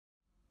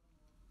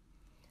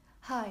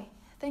Hi,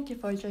 thank you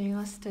for joining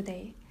us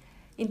today.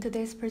 In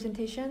today's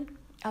presentation,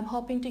 I'm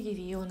hoping to give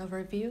you an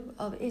overview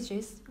of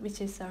EIGS, which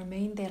is our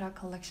main data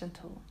collection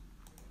tool.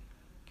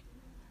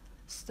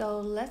 So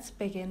let's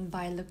begin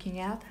by looking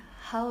at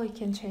how we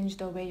can change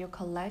the way you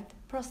collect,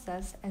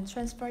 process, and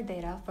transfer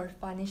data for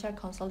financial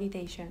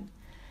consolidation.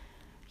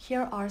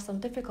 Here are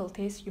some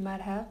difficulties you might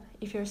have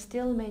if you're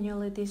still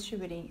manually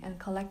distributing and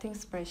collecting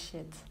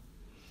spreadsheets.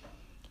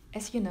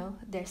 As you know,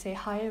 there's a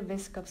higher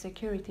risk of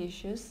security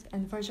issues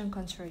and version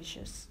control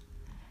issues.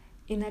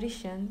 In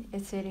addition,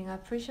 it's eating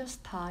up precious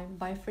time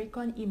by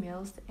frequent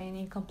emails and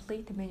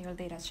incomplete manual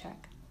data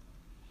check.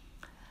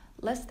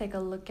 Let's take a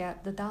look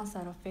at the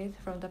downside of it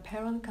from the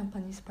parent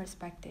company's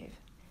perspective.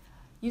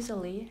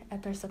 Usually,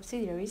 after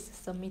subsidiaries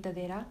submit the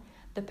data,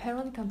 the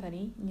parent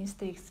company needs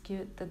to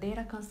execute the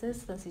data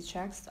consistency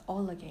checks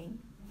all again.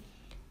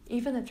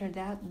 Even after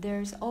that,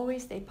 there's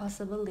always a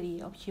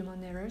possibility of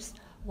human errors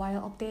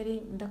while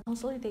updating the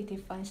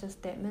consolidated financial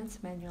statements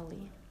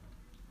manually.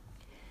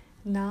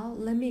 Now,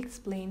 let me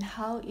explain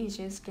how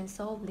EIGS can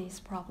solve these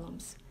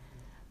problems.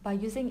 By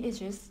using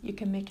EIGS, you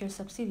can make your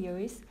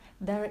subsidiaries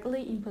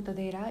directly input the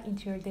data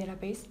into your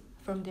database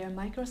from their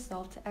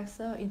Microsoft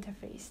Excel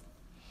interface.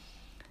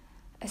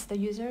 As the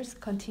users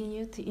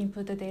continue to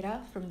input the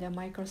data from their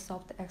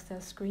Microsoft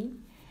Excel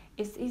screen,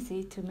 it's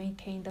easy to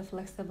maintain the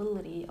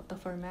flexibility of the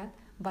format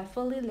by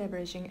fully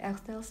leveraging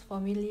Excel's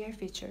familiar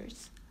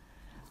features.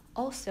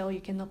 Also,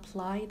 you can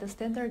apply the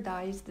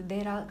standardized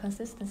data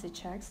consistency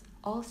checks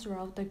all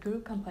throughout the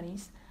group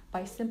companies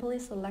by simply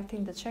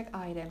selecting the check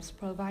items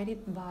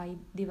provided by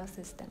DIVA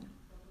System.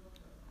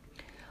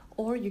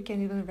 Or you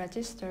can even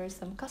register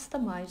some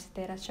customized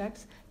data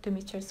checks to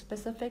meet your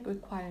specific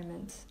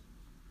requirements.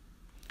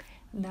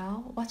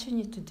 Now, what you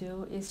need to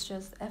do is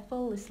just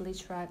effortlessly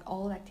track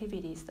all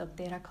activities of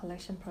data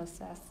collection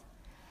process.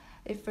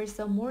 It frees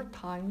up more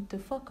time to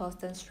focus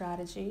on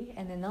strategy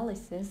and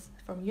analysis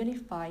from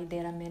unified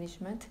data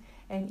management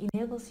and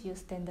enables you to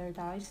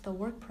standardize the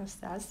work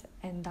process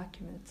and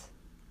documents.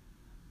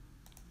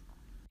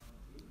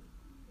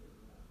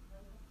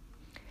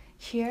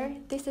 Here,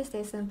 this is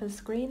a sample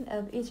screen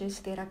of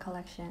EIGS data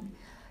collection.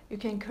 You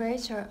can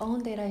create your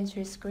own data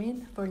entry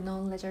screen for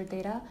non-ledger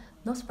data,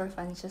 notes for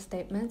financial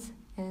statements,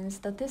 and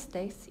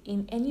statistics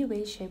in any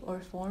way, shape, or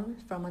form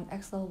from an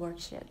Excel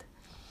worksheet.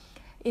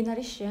 In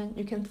addition,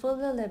 you can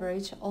fully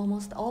leverage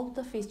almost all of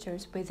the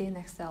features within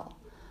Excel.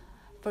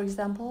 For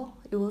example,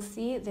 you will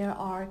see there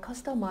are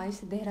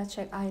customized data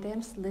check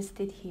items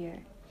listed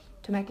here.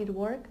 To make it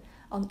work,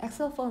 an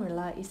Excel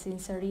formula is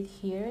inserted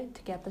here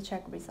to get the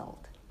check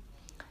result.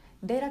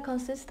 Data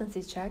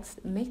consistency checks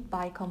made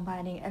by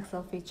combining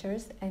Excel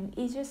features and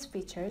EIGS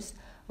features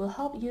will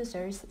help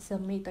users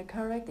submit the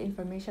correct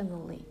information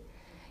only.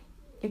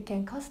 You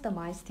can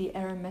customize the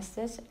error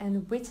message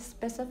and which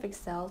specific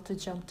cell to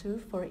jump to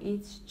for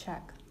each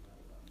check.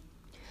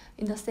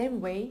 In the same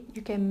way,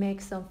 you can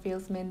make some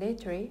fields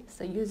mandatory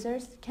so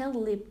users can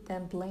leave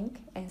them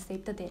blank and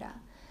save the data.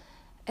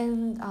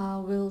 And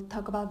we'll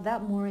talk about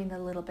that more in a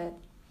little bit.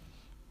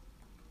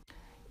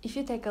 If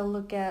you take a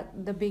look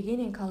at the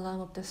beginning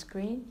column of the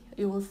screen,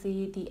 you will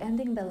see the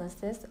ending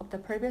balances of the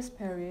previous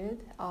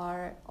period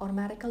are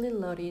automatically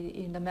loaded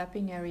in the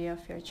mapping area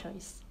of your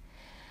choice.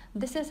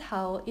 This is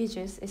how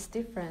EIGS is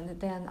different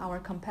than our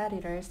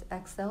competitors'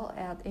 Excel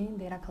add-in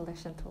data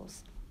collection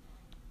tools.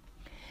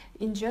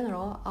 In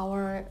general,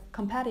 our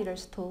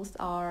competitors' tools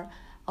are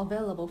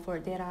available for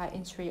data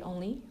entry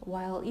only,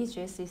 while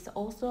EIGS is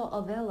also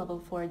available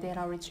for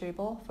data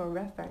retrieval for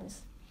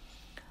reference.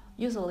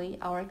 Usually,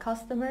 our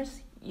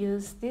customers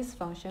use this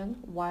function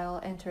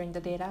while entering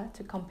the data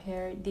to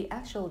compare the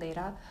actual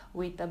data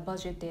with the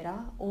budget data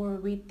or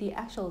with the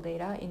actual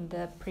data in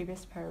the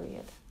previous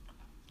period.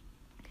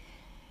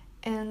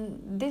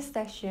 And this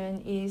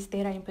section is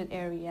data input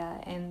area,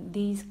 and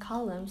these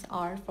columns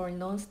are for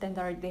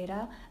non-standard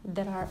data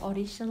that are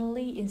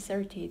additionally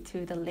inserted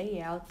to the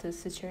layout to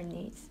suit your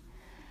needs.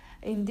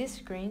 In this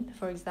screen,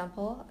 for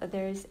example,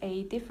 there is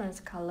a difference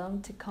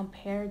column to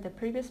compare the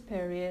previous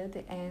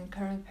period and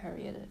current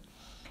period,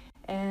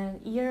 and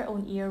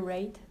year-on-year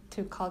rate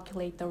to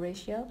calculate the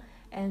ratio,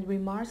 and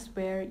remarks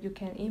where you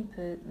can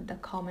input the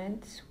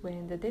comments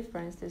when the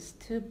difference is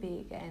too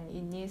big and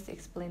it needs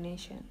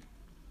explanation.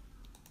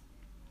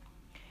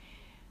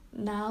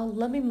 Now,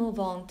 let me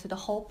move on to the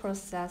whole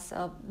process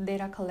of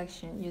data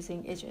collection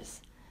using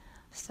EIGS.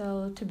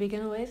 So, to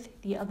begin with,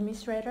 the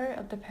administrator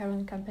of the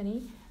parent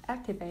company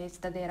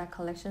activates the data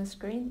collection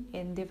screen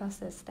in DIVA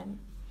System.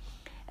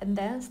 And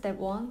then, step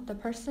 1, the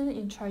person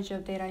in charge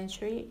of data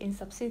entry in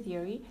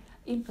subsidiary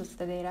inputs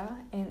the data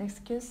and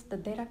executes the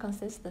data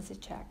consistency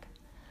check.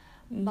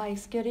 By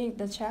executing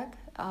the check,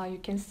 you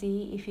can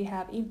see if you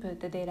have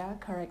input the data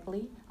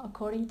correctly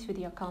according to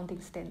the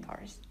accounting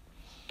standards.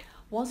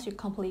 Once you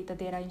complete the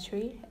data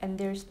entry and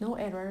there's no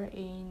error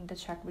in the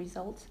check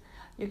results,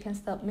 you can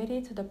submit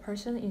it to the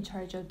person in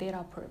charge of data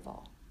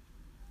approval.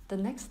 The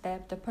next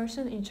step, the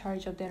person in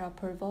charge of data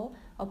approval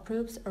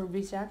approves or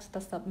rejects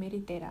the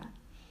submitted data.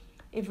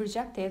 If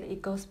rejected,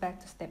 it goes back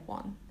to step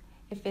 1.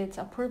 If it's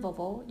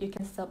approvable, you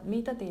can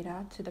submit the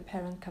data to the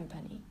parent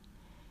company.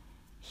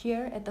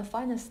 Here, at the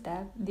final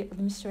step, the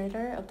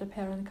administrator of the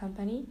parent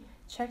company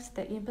checks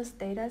the input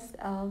status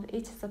of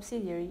each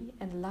subsidiary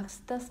and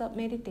locks the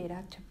submitted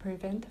data to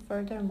prevent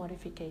further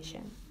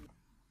modification.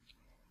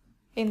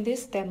 In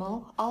this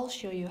demo, I'll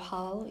show you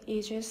how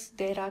EIGS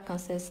data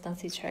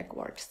consistency check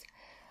works.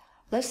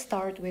 Let's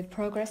start with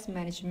progress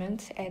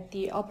management at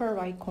the upper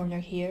right corner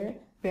here,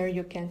 where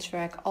you can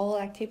track all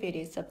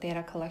activities of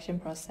data collection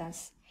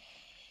process.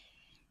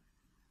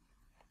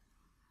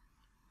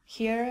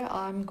 Here,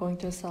 I'm going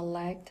to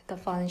select the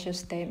financial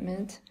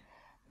statement,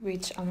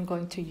 which I'm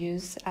going to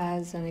use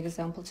as an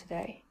example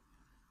today.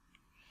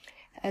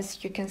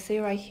 As you can see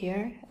right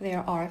here,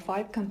 there are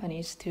 5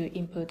 companies to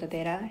input the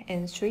data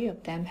and 3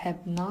 of them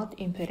have not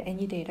input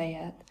any data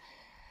yet.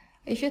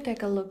 If you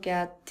take a look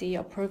at the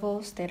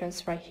approval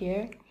status right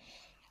here,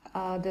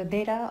 the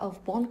data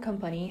of 1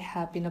 company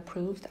have been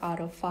approved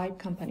out of 5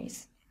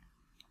 companies.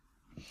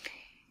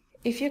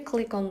 If you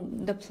click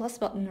on the plus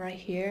button right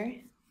here,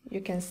 you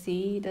can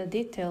see the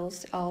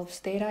details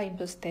of data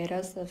input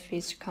status of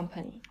each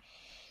company.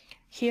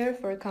 Here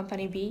for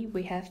company B,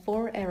 we have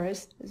 4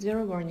 errors,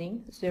 0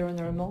 warning, 0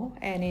 normal,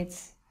 and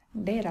its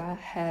data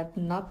have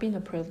not been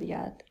approved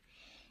yet.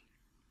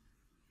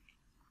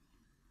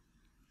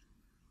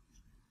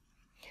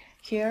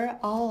 Here,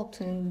 I'll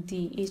open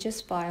the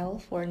EIGS file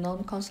for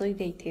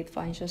non-consolidated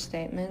financial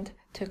statement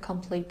to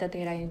complete the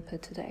data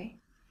input today.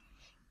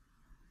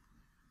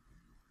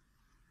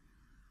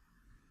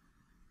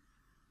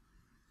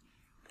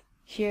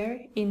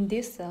 Here, in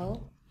this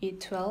cell,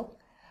 E12,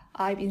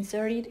 I've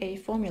inserted a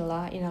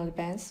formula in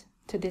advance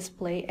to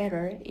display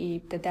error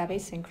if the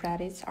debits and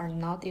credits are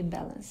not in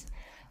balance.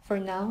 For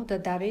now, the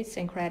debits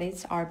and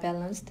credits are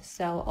balanced,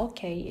 so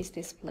OK is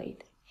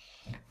displayed.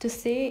 To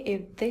see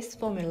if this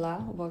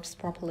formula works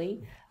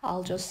properly,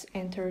 I'll just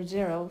enter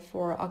 0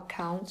 for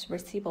accounts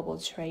receivable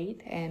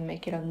trade and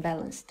make it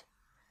unbalanced.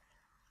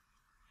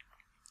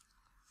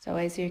 So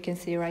as you can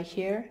see right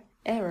here,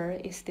 error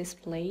is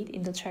displayed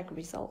in the check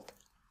result.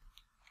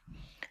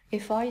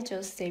 If I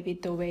just save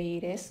it the way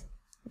it is,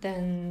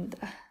 then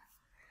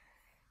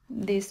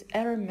this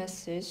error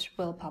message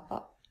will pop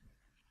up.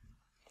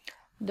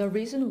 The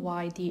reason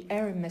why the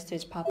error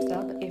message pops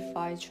up if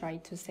I try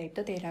to save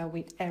the data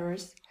with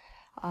errors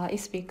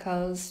is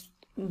because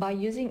by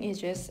using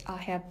EIGS, I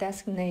have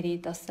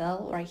designated the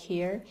cell right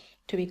here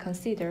to be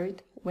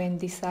considered when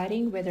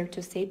deciding whether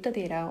to save the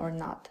data or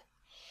not.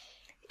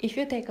 If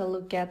you take a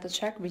look at the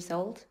check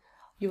result,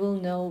 you will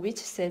know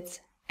which sheets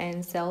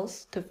and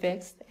cells to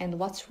fix and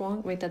what's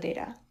wrong with the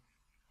data.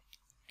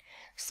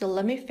 So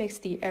let me fix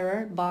the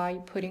error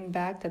by putting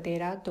back the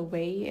data the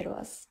way it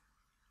was.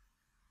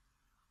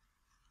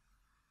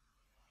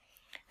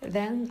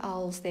 Then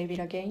I'll save it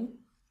again,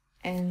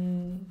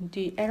 and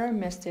the error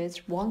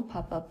message won't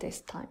pop up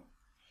this time.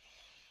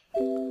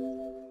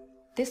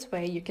 This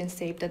way you can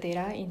save the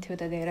data into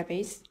the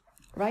database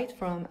right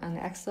from an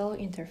Excel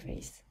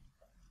interface.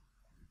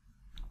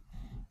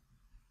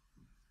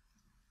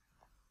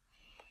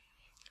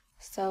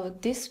 So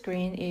this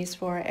screen is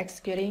for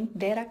executing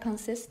data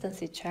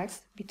consistency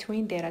checks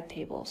between data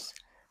tables.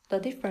 The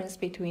difference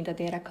between the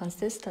data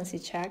consistency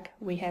check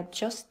we have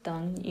just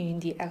done in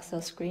the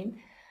Excel screen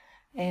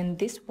and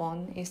this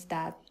one is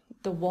that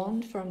the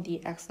one from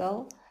the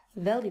Excel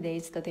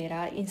validates the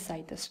data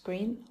inside the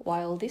screen,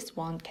 while this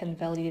one can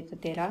validate the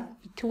data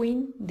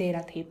between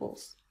data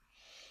tables.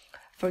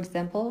 For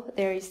example,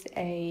 there is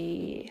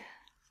a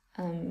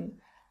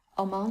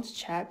amount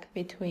check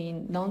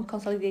between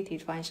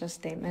non-consolidated financial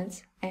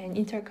statements and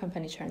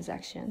intercompany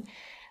transaction.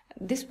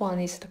 This one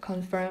is to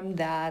confirm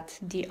that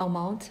the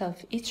amount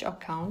of each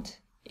account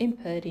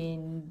input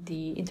in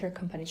the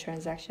intercompany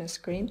transaction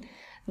screen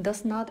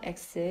does not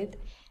exceed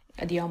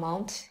the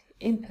amount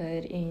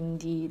input in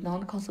the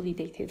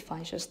non-consolidated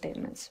financial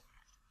statements.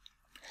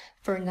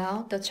 For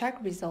now, the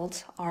check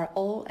results are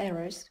all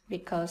errors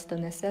because the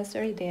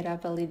necessary data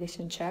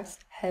validation checks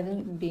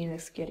haven't been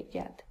executed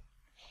yet.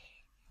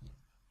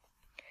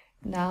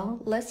 Now,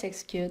 let's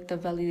execute the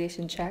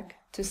validation check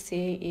to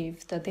see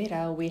if the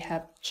data we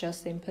have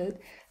just input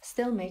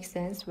still makes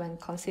sense when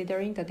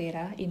considering the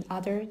data in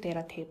other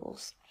data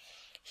tables.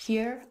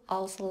 Here,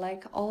 I'll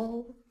select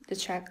all the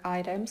check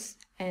items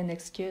and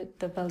execute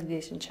the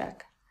validation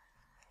check.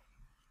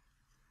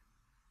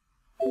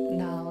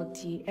 Now,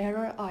 the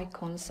error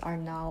icons are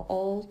now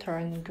all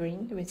turned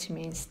green, which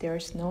means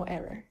there's no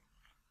error.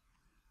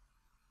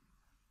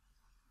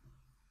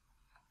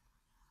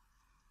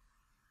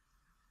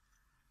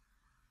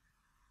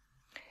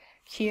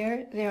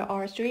 Here, there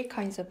are 3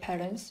 kinds of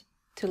patterns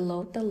to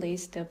load the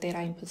list of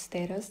data input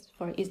status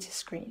for each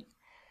screen.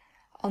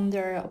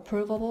 Under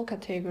approvable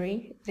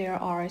category, there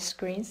are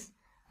screens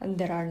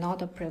that are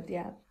not approved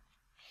yet.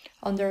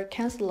 Under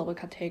cancelable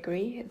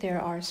category,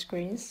 there are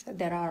screens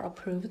that are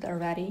approved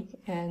already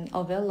and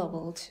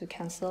available to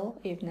cancel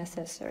if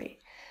necessary.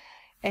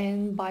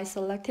 And by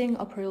selecting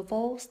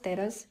approval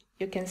status,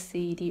 you can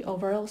see the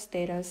overall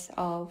status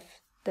of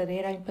the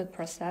data input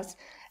process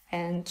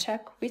and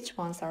check which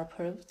ones are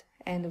approved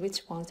and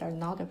which ones are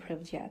not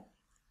approved yet.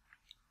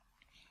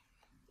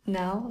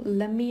 Now,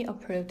 let me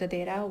approve the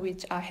data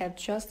which I have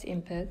just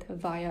input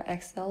via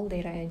Excel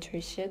data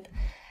entry sheet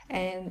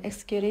and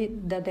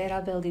executed the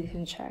data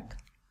validation check.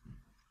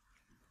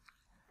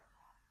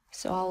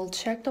 So I'll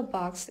check the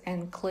box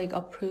and click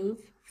Approve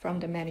from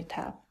the menu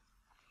tab.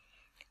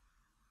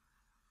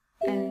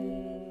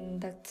 And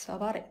that's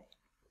about it.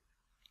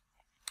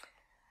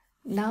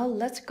 Now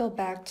let's go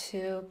back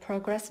to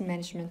Progress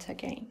Management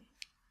again.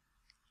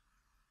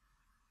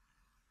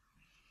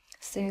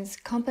 Since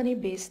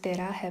company-based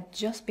data have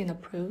just been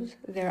approved,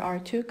 there are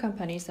 2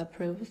 companies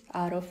approved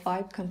out of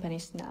 5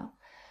 companies now.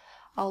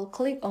 I'll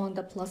click on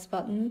the plus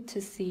button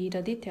to see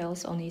the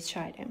details on each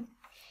item.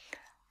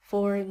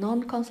 For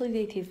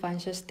non-consolidated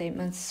financial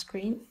statements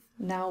screen,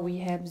 now we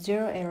have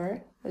 0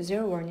 error,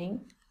 0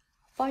 warning,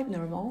 5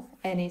 normal,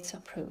 and it's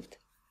approved.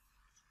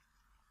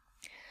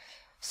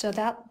 So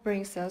that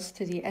brings us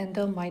to the end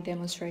of my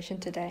demonstration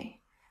today.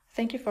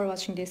 Thank you for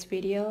watching this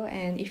video,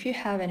 and if you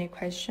have any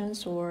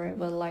questions or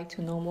would like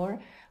to know more,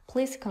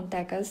 please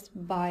contact us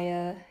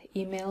via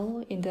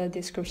email in the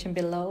description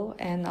below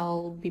and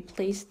I'll be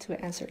pleased to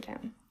answer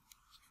them.